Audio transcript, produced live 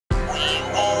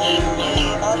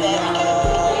Oh,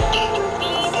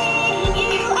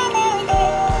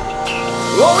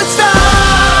 it's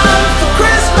time for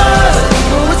Christmas.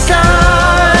 Oh, it's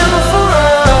time for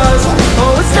us.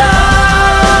 Oh, it's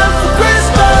time for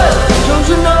Christmas. Don't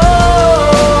you know?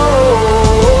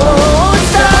 Oh,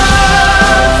 it's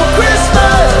time for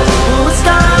Christmas. Oh, it's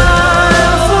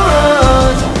time for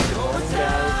us. Oh, it's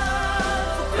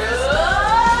time for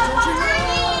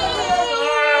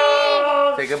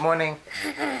Christmas. Say good morning.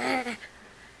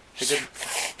 Say good.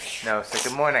 No, say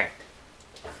good morning.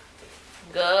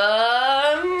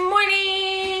 Good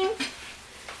morning.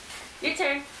 Your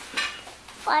turn.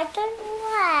 What the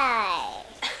why?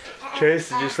 Chase,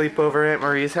 did you sleep over at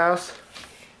Marie's house?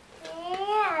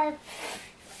 Yeah.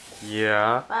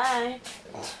 Yeah. Bye.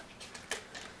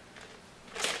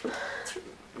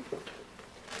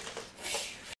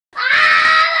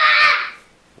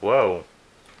 Whoa.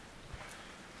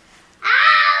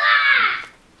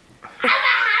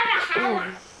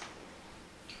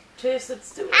 Chase,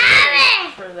 let's do it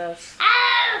for this.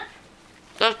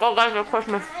 Let's go get the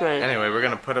Christmas tree. Anyway, we're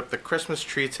gonna put up the Christmas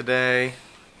tree today.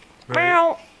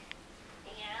 Meow.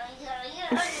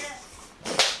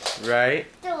 Right?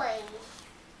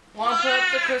 Want to put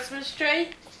up the Christmas tree?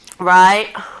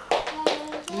 Right.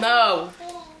 No.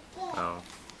 Oh.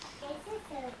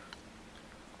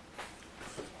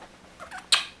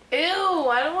 Ew,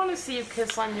 I don't want to see you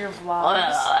kiss on your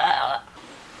vlogs.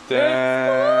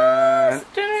 Dun,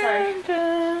 Sorry.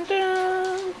 dun, dun,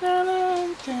 dun,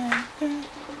 dun, dun.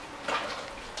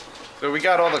 So we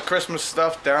got all the Christmas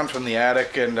stuff down from the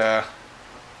attic, and my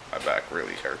back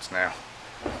really hurts now.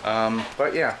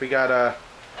 But yeah, we got a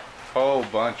whole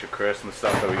bunch of Christmas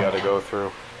stuff that we got to go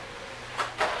through.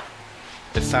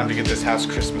 It's time to get this house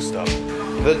Christmas stuff.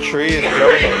 The tree is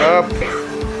going up.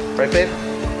 Right, babe?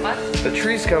 What? The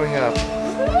tree's going up.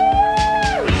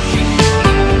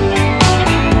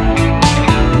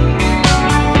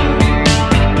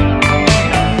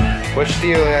 Which do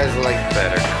you guys like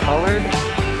better, colored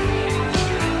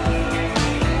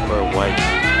or white?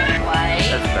 White.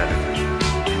 That's better.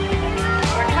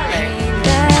 Or color.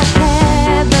 The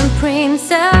heaven Prince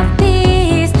of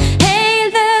Peace, hail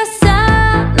the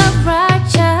Son of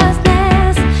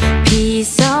Righteousness,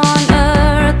 peace on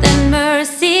earth and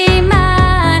mercy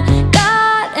man,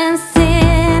 God and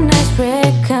sinners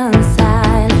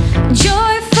reconciled,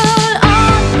 joyful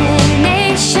on the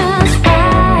nations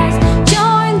rise,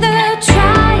 join the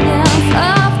triumph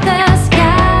of the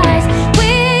skies,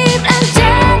 with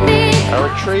angelic. Our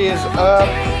tree is up.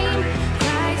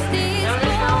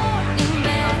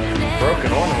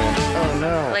 Broken ornament. Oh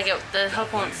no. Like the hook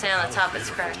won't stay on the top, it's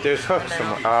cracked. There's hooks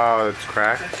somewhere. Oh, it's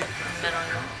cracked. Middle.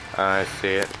 I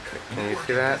see it. Can you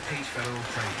see that?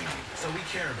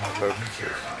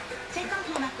 Take on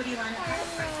home equity line of credit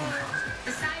for home costs.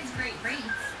 Besides great rates,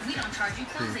 we don't charge you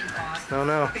closing costs. No,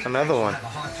 no, another one. Have a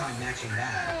hard time matching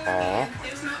that. Aw.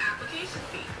 There's no application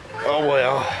fee. Oh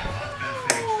well.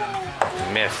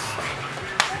 Miss.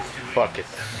 Fuck it.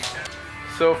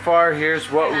 So far,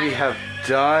 here's what we have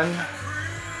done.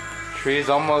 Tree's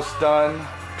almost done.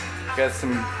 Got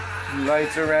some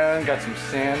lights around, got some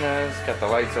Santas, got the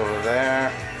lights over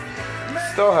there.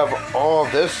 Still have all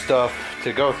this stuff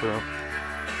to go through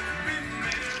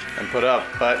and put up,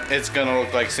 but it's gonna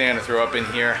look like Santa threw up in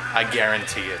here. I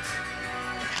guarantee it.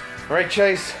 Right,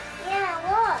 Chase? Yeah,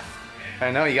 look.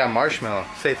 I know, you got marshmallow.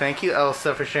 Say thank you,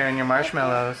 Elsa, for sharing your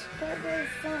marshmallows. There's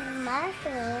some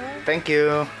marshmallows. Thank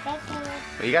you. Thank you.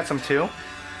 Well, you got some too?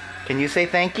 Can you say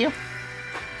thank you?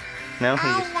 No? You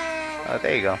just... Oh,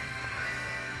 there you go.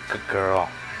 Good girl.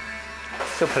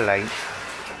 So polite.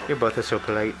 You both are so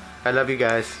polite. I love you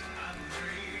guys.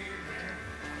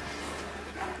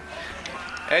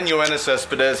 And Yoenis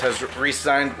Cespedes has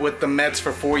re-signed with the Mets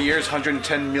for 4 years,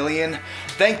 $110 million.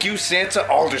 Thank you, Santa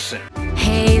Alderson.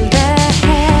 Hail the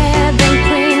heaven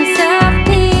Prince of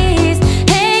Peace,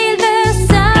 hail the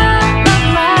Son of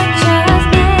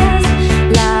Righteousness,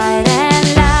 light and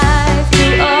life to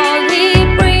all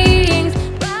he brings,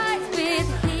 rise with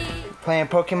heat. Playing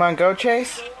Pokemon Go,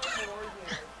 Chase?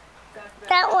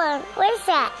 That one. What is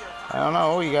that? I don't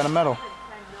know. Oh, you got a medal.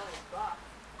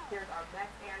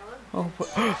 Oh,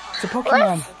 it's a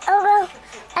Pokemon. Oh, no.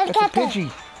 I It's a got that. Pidgey.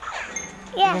 You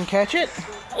Yeah. can catch it?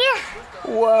 Yeah.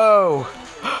 Whoa.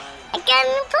 I got a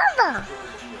new puzzle.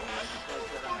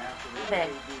 Okay.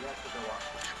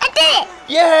 I did it.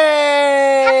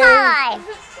 Yay!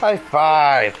 High five. High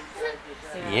five.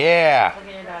 Yeah. Look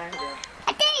at your daughter. I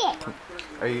did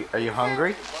it. Are you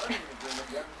hungry?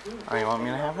 Oh, you want me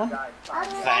to have one?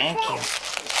 Thank you.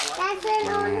 That's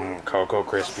it. Cocoa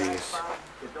Krispies.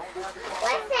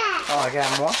 What's that? Oh, I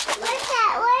got more? What's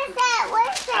that? What is that?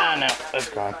 What is I that? don't know. It's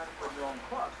gone.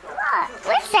 What?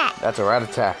 What's that? That's a rat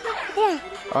attack. Yeah.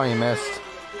 Oh, you missed.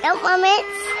 Nope, I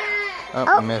missed.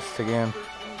 Oh, you missed again.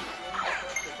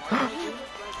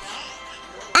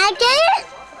 I did it.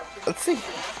 Let's see.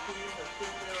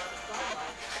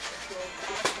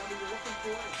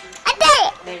 I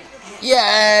did it.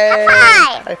 Yay!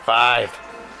 High five. High five.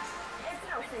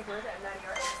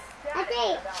 I did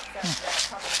it.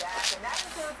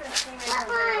 What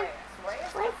one?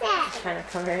 What's that? Kind of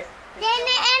cover. Then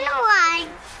the other one.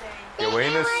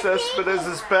 Joanna Cespedes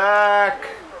is back.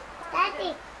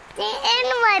 Daddy, the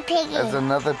other piggy. There's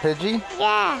another Pidgey.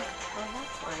 Yeah.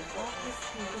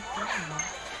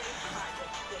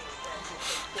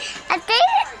 I did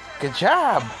it. Good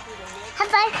job. High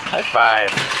five. High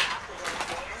five.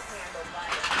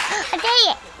 I did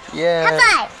it. Yeah. High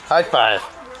five. High five.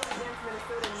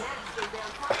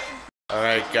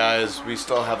 Alright guys, we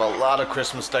still have a lot of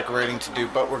Christmas decorating to do,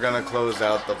 but we're going to close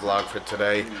out the vlog for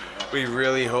today. We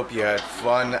really hope you had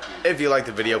fun. If you liked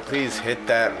the video, please hit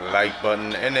that like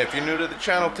button. And if you're new to the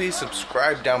channel, please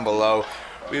subscribe down below.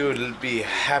 We would be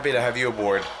happy to have you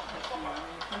aboard.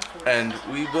 And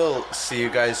we will see you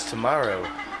guys tomorrow.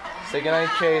 Say goodnight,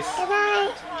 Chase. Good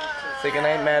night. Say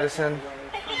goodnight, Madison.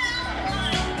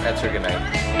 That's her goodnight.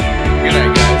 Good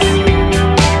night.